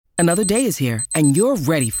Another day is here, and you're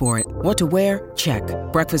ready for it. What to wear? Check.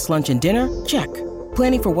 Breakfast, lunch, and dinner? Check.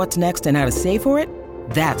 Planning for what's next and how to save for it?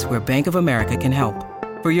 That's where Bank of America can help.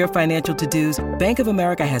 For your financial to-dos, Bank of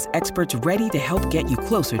America has experts ready to help get you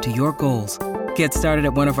closer to your goals. Get started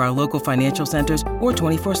at one of our local financial centers or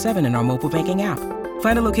 24/7 in our mobile banking app.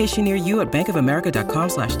 Find a location near you at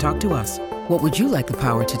bankofamerica.com/talktous. What would you like the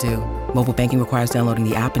power to do? Mobile banking requires downloading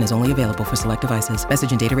the app and is only available for select devices.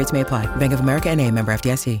 Message and data rates may apply. Bank of America N.A., member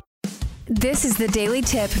FDIC. This is the Daily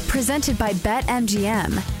Tip presented by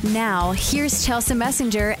BetMGM. Now, here's Chelsea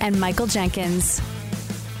Messenger and Michael Jenkins.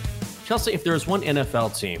 Chelsea, if there's one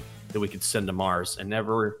NFL team that we could send to Mars and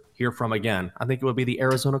never hear from again, I think it would be the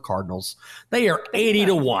Arizona Cardinals. They are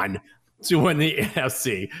 80-1 to win the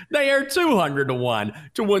NFC. They are 200-1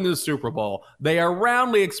 to win the Super Bowl. They are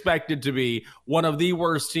roundly expected to be one of the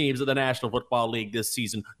worst teams of the National Football League this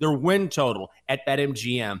season. Their win total at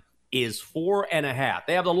BetMGM is 4.5.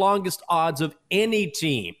 They have the longest odds of any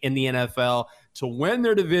team in the NFL to win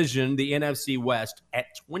their division, the NFC West, at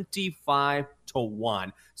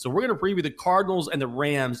 25-1. So we're going to preview the Cardinals and the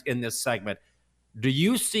Rams in this segment. Do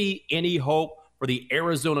you see any hope for the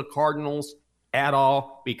Arizona Cardinals at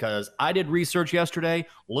all? Because I did research yesterday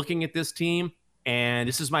looking at this team, and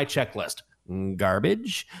this is my checklist.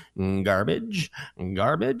 Garbage, garbage,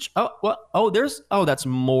 garbage. That's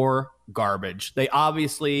more garbage. They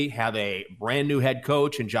obviously have a brand new head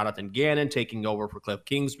coach in Jonathan Gannon taking over for Cliff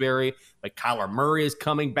Kingsbury, but Kyler Murray is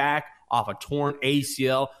coming back off a torn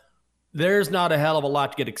ACL. There's not a hell of a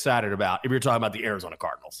lot to get excited about if you're talking about the Arizona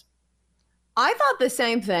Cardinals. I thought the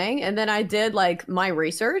same thing, and then I did my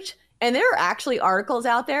research, and there are actually articles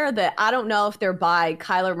out there that I don't know if they're by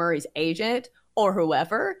Kyler Murray's agent or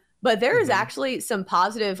whoever, but there is actually some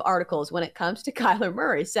positive articles when it comes to Kyler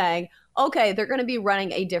Murray saying, okay, they're going to be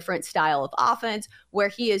running a different style of offense where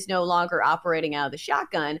he is no longer operating out of the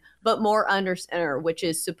shotgun, but more under center, which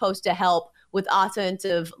is supposed to help with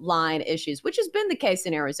offensive line issues, which has been the case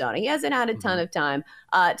in Arizona. He hasn't had a ton of time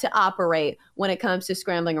to operate when it comes to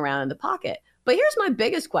scrambling around in the pocket. But here's my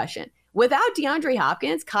biggest question. Without DeAndre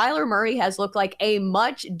Hopkins, Kyler Murray has looked like a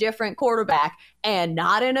much different quarterback, and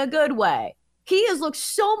not in a good way. He has looked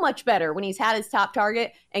so much better when he's had his top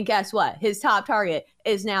target. And guess what? His top target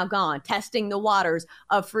is now gone, testing the waters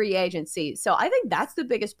of free agency. So I think that's the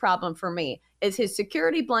biggest problem for me, is his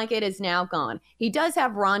security blanket is now gone. He does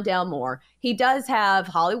have Rondale Moore. He does have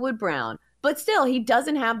Hollywood Brown. But still, he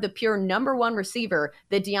doesn't have the pure number one receiver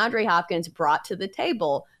that DeAndre Hopkins brought to the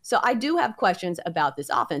table. So I do have questions about this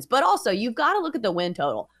offense. But also, you've got to look at the win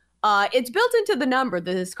total. It's built into the number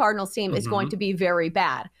that this Cardinals team is going to be very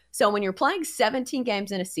bad. So when you're playing 17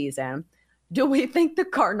 games in a season, do we think the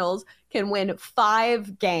Cardinals can win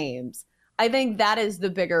 5 games? I think that is the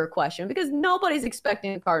bigger question, because nobody's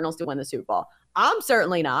expecting the Cardinals to win the Super Bowl. I'm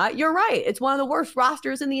certainly not. You're right. It's one of the worst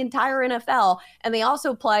rosters in the entire NFL. And they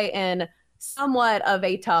also play in somewhat of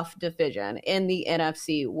a tough division in the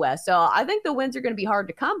NFC West. So I think the wins are going to be hard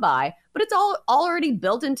to come by, but it's all already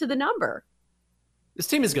built into the number. This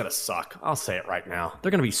team is going to suck. I'll say it right now.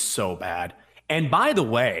 They're going to be so bad. And by the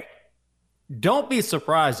way, don't be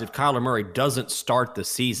surprised if Kyler Murray doesn't start the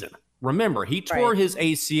season. Remember, he tore his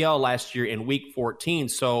ACL last year in week 14.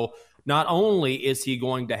 So not only is he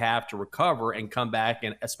going to have to recover and come back,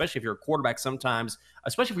 and especially if you're a quarterback sometimes,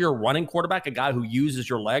 especially if you're a running quarterback, a guy who uses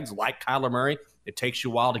your legs like Kyler Murray, it takes you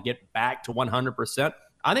a while to get back to 100%.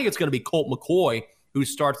 I think it's going to be Colt McCoy who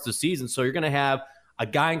starts the season. So you're going to have a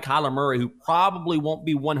guy in Kyler Murray who probably won't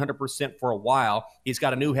be 100% for a while. He's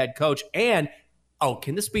got a new head coach. And,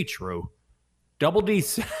 can this be true? Double D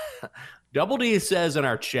says in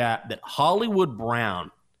our chat that Hollywood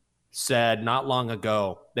Brown said not long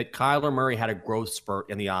ago that Kyler Murray had a growth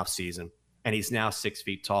spurt in the offseason, and he's now 6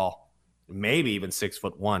 feet tall, maybe even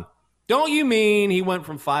 6'1". Don't you mean he went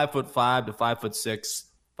from 5'5" to 5'6",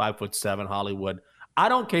 5'7", Hollywood? I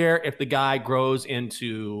don't care if the guy grows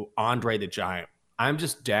into Andre the Giant. I'm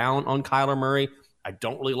just down on Kyler Murray. I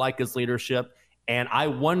don't really like his leadership, and I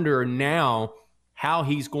wonder now how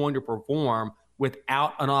he's going to perform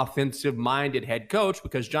without an offensive-minded head coach,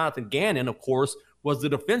 because Jonathan Gannon, of course, was the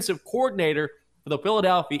defensive coordinator for the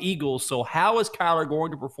Philadelphia Eagles. So how is Kyler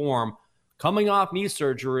going to perform coming off knee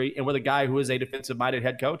surgery and with a guy who is a defensive-minded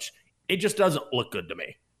head coach? It just doesn't look good to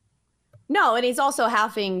me. No, and he's also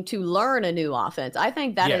having to learn a new offense. I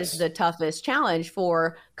think that is the toughest challenge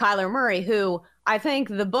for Kyler Murray, who I think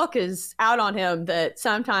the book is out on him that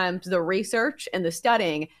sometimes the research and the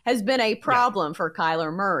studying has been a problem for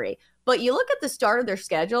Kyler Murray. But you look at the start of their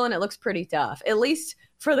schedule and it looks pretty tough, at least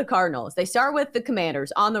for the Cardinals. They start with the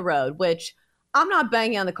Commanders on the road, which I'm not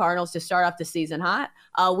banging on the Cardinals to start off the season hot.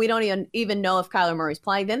 We don't even know if Kyler Murray's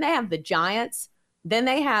playing. Then they have the Giants. Then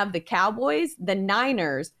they have the Cowboys, the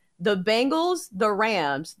Niners, the Bengals, the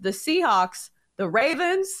Rams, the Seahawks, the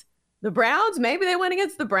Ravens, the Browns. Maybe they win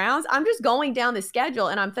against the Browns. I'm just going down the schedule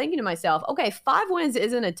and I'm thinking to myself, okay, 5 wins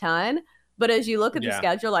isn't a ton. But as you look at the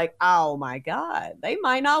schedule, like, oh my God, they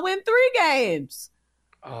might not win 3 games.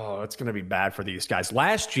 Oh, it's going to be bad for these guys.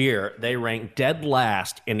 Last year, they ranked dead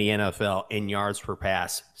last in the NFL in yards per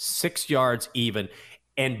pass, 6 yards even.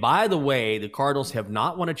 And by the way, the Cardinals have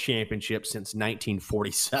not won a championship since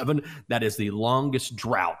 1947. That is the longest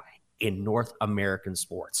drought in North American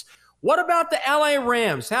sports. What about the LA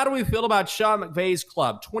Rams? How do we feel about Sean McVay's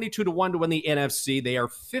club? 22-1 to win the NFC. They are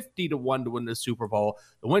 50-1 to win the Super Bowl.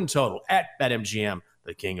 The win total at BetMGM,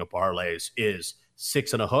 the king of parlays, is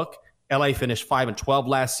 6 and a hook. LA finished 5-12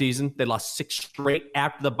 last season. They lost 6 straight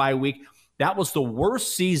after the bye week. That was the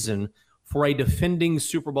worst season for a defending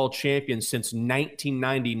Super Bowl champion since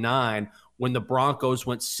 1999, when the Broncos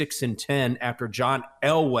went 6-10 after John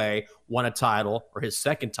Elway won a title, or his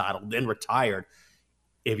second title, then retired.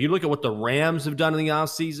 If you look at what the Rams have done in the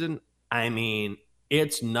offseason, I mean,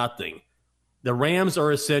 it's nothing. The Rams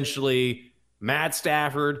are essentially Matt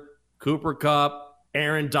Stafford, Cooper Kupp,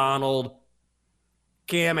 Aaron Donald,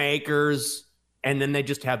 Cam Akers, and then they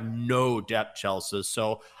just have no depth, Chelsea.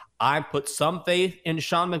 So I put some faith in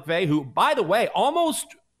Sean McVay, who, by the way,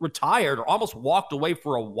 almost retired or almost walked away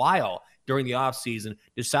for a while during the offseason,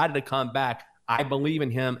 decided to come back. I believe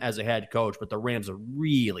in him as a head coach, but the Rams are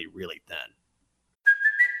really, really thin.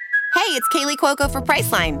 Hey, it's Kaylee Cuoco for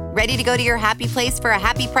Priceline. Ready to go to your happy place for a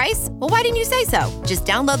happy price? Well, why didn't you say so? Just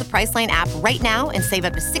download the Priceline app right now and save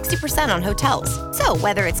up to 60% on hotels. So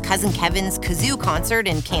whether it's Cousin Kevin's Kazoo Concert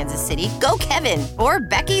in Kansas City, go Kevin, or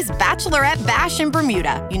Becky's Bachelorette Bash in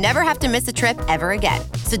Bermuda, you never have to miss a trip ever again.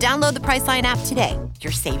 So download the Priceline app today.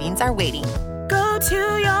 Your savings are waiting. Go to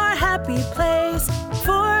your happy place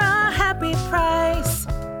for a happy price.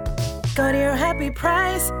 Go to your happy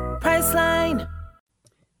price, Priceline.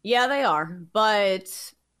 Yeah, they are.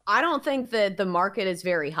 But I don't think that the market is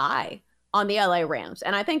very high on the LA Rams.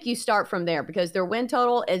 And I think you start from there because their win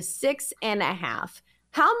total is 6.5.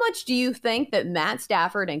 How much do you think that Matt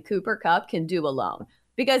Stafford and Cooper Kupp can do alone?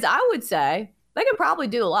 Because I would say they can probably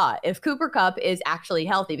do a lot if Cooper Kupp is actually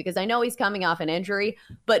healthy, because I know he's coming off an injury,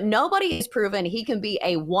 but nobody has proven he can be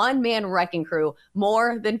a one-man wrecking crew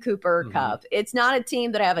more than Cooper Kupp. It's not a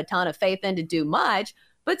team that I have a ton of faith in to do much,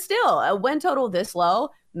 but still, a win total this low,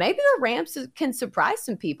 maybe the Rams can surprise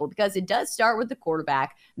some people because it does start with the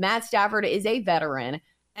quarterback. Matt Stafford is a veteran,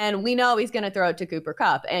 and we know he's going to throw it to Cooper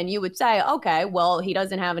Kupp. And you would say, okay, well, he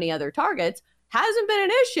doesn't have any other targets. Hasn't been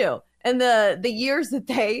an issue in the years that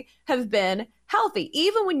they have been healthy.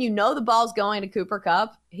 Even when you know the ball's going to Cooper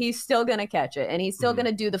Kupp, he's still going to catch it, and he's still going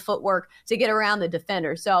to do the footwork to get around the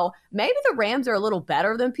defender. So maybe the Rams are a little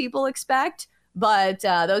better than people expect, but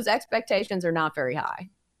those expectations are not very high.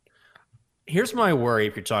 Here's my worry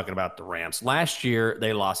if you're talking about the Rams. Last year,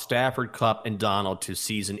 they lost Stafford, Kupp, and Donald to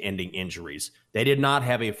season-ending injuries. They did not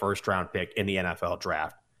have a first-round pick in the NFL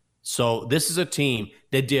draft. So this is a team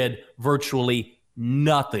that did virtually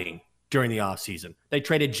nothing during the offseason. They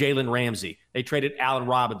traded Jalen Ramsey. They traded Allen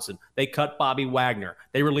Robinson. They cut Bobby Wagner.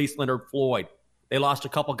 They released Leonard Floyd. They lost a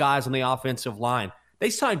couple guys on the offensive line. They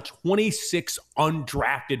signed 26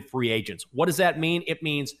 undrafted free agents. What does that mean? It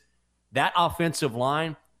means that offensive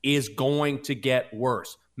line is going to get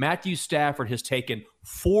worse. Matthew Stafford has taken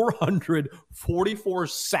 444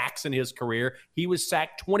 sacks in his career. He was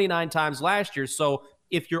sacked 29 times last year. So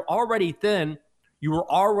if you're already thin, you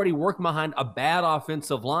were already working behind a bad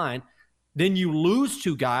offensive line, then you lose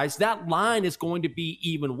 2 guys, that line is going to be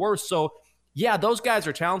even worse. So, yeah, those guys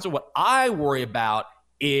are talented. What I worry about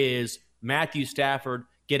is Matthew Stafford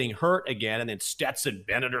getting hurt again, and then Stetson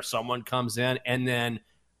Bennett or someone comes in, and then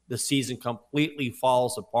the season completely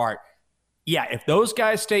falls apart. Yeah, if those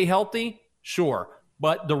guys stay healthy, sure.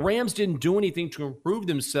 But the Rams didn't do anything to improve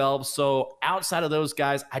themselves. So outside of those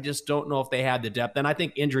guys, I just don't know if they had the depth. And I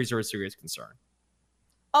think injuries are a serious concern.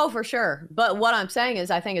 Oh, for sure. But what I'm saying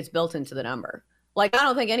is I think it's built into the number. Like, I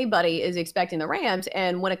don't think anybody is expecting the Rams.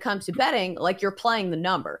 And when it comes to betting, like, you're playing the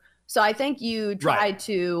number. So I think you try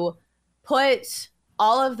to put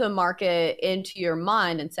all of the market into your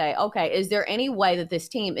mind and say, okay, is there any way that this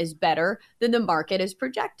team is better than the market is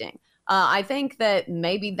projecting? I think that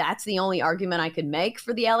maybe that's the only argument I could make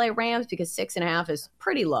for the LA Rams, because 6.5 is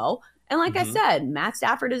pretty low. And like I said, Matt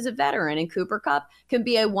Stafford is a veteran, and Cooper Kupp can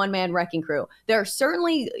be a one-man wrecking crew. There are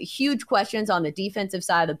certainly huge questions on the defensive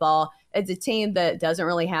side of the ball. It's a team that doesn't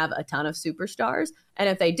really have a ton of superstars. And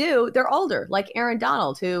if they do, they're older, like Aaron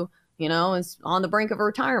Donald, who is on the brink of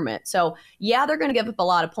retirement. So, yeah, they're going to give up a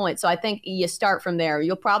lot of points. So I think you start from there.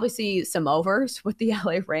 You'll probably see some overs with the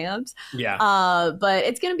LA Rams. Yeah. But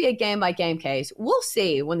it's going to be a game-by-game case. We'll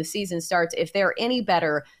see when the season starts if they're any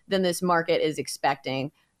better than this market is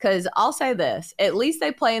expecting. Because I'll say this, at least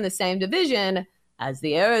they play in the same division as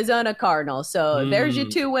the Arizona Cardinals. So there's your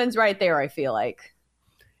 2 wins right there, I feel like.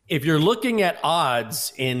 If you're looking at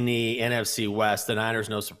odds in the NFC West, the Niners,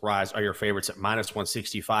 no surprise, are your favorites at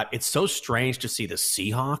 -165. It's so strange to see the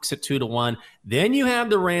Seahawks at 2-1. Then you have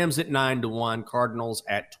the Rams at 9-1, Cardinals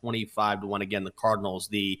at 25-1. Again, the Cardinals,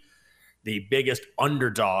 the biggest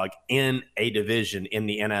underdog in a division in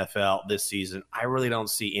the NFL this season. I really don't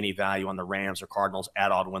see any value on the Rams or Cardinals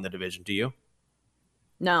at all to win the division. Do you?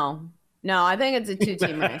 No, I think it's a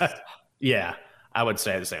 2-team race. Yeah, I would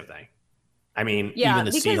say the same thing. I mean, yeah, even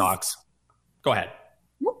the Seahawks. Go ahead.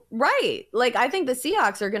 Right. Like, I think the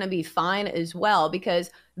Seahawks are going to be fine as well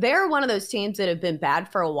because they're one of those teams that have been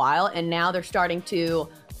bad for a while, and now they're starting to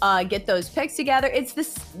get those picks together. It's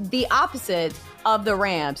the opposite of the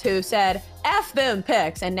Rams, who said, F them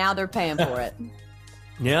picks, and now they're paying for it.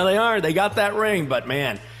 Yeah, they are. They got that ring, but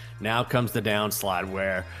man, now comes the downslide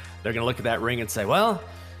where they're going to look at that ring and say, well,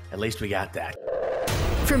 at least we got that.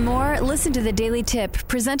 For more, listen to the Daily Tip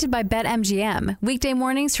presented by BetMGM. Weekday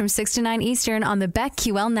mornings from 6 to 9 Eastern on the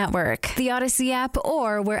BetQL network, the Odyssey app,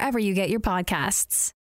 or wherever you get your podcasts.